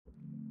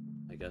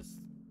guess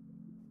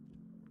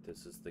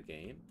this is the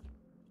game.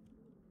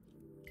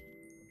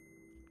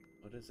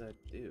 What does that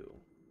do?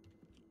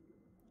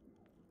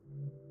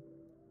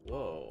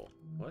 Whoa,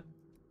 what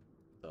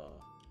the?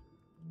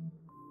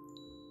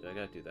 Do I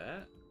gotta do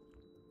that?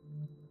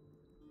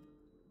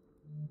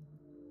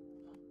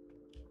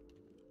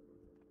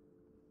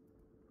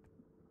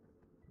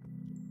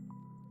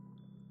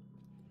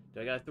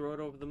 Do I gotta throw it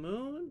over the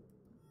moon?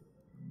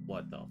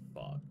 What the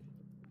fuck?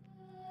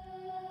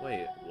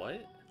 Wait,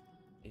 what?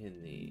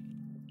 In the...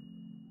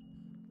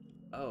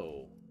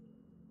 Oh.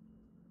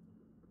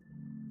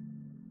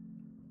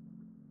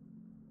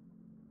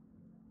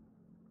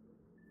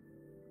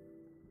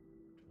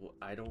 Well,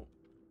 I don't...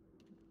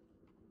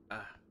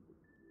 Ah.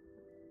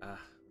 Ah.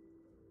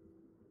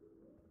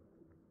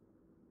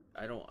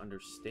 I don't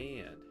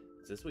understand.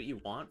 Is this what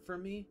you want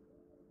from me?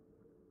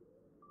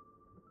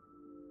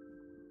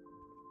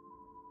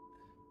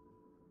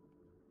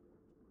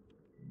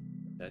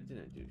 That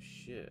didn't do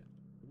shit.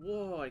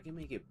 Whoa, I can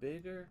make it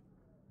bigger?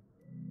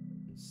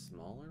 And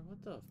smaller?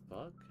 What the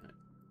fuck?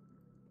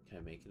 Can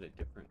I make it a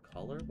different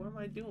color? What am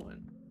I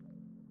doing?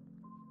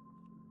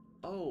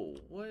 Oh,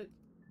 what?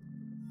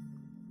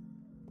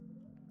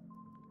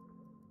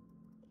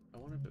 I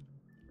want to...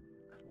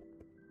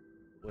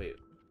 Wait.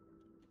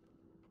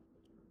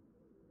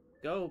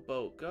 Go,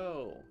 boat,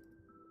 go!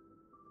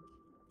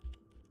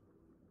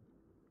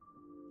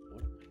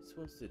 What am I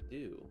supposed to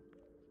do?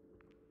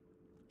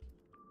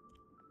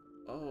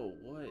 Oh,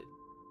 what?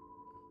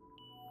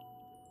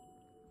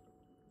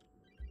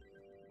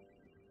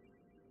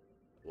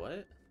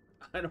 What?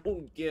 I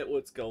don't get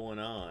what's going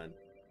on.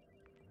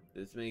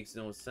 This makes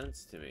no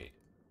sense to me.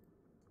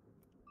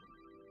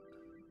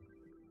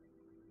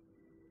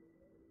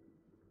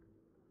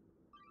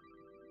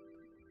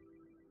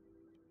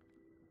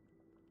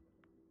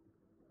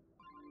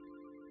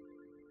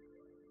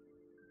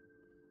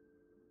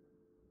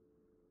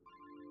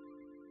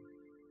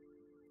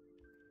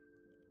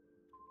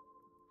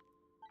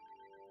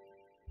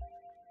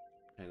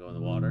 Can I go in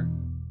the water?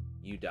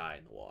 You die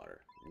in the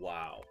water.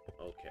 Wow.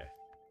 Okay.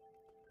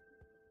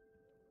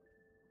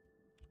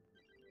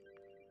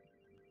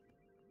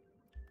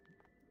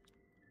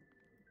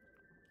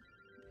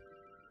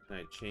 Can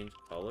I change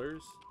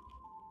colors?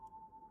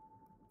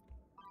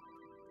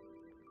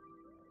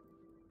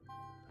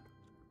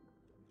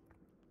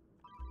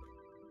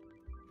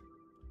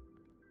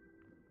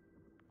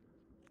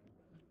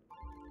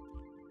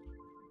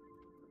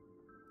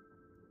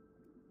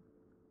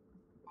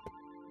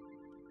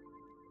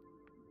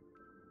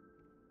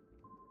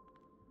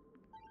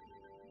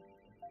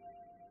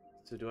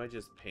 So do I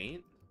just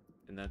paint?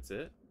 And that's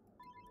it?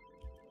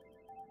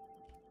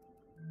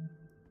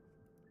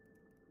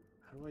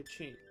 How do I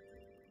change?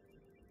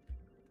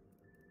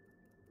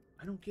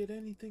 I don't get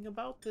anything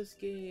about this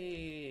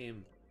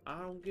game. I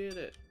don't get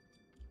it.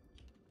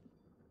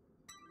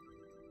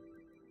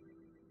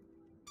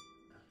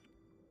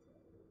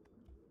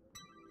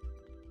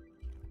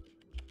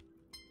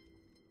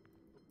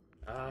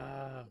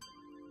 Ah.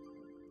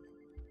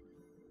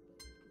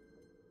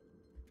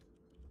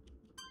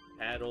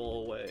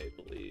 Paddle away,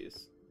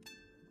 please.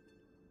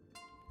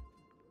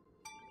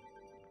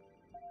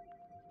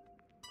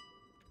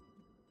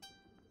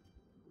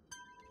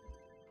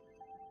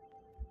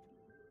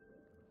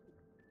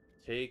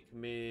 Take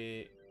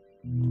me...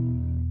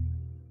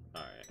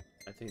 Alright,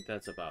 I think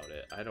that's about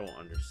it. I don't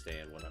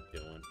understand what I'm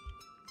doing.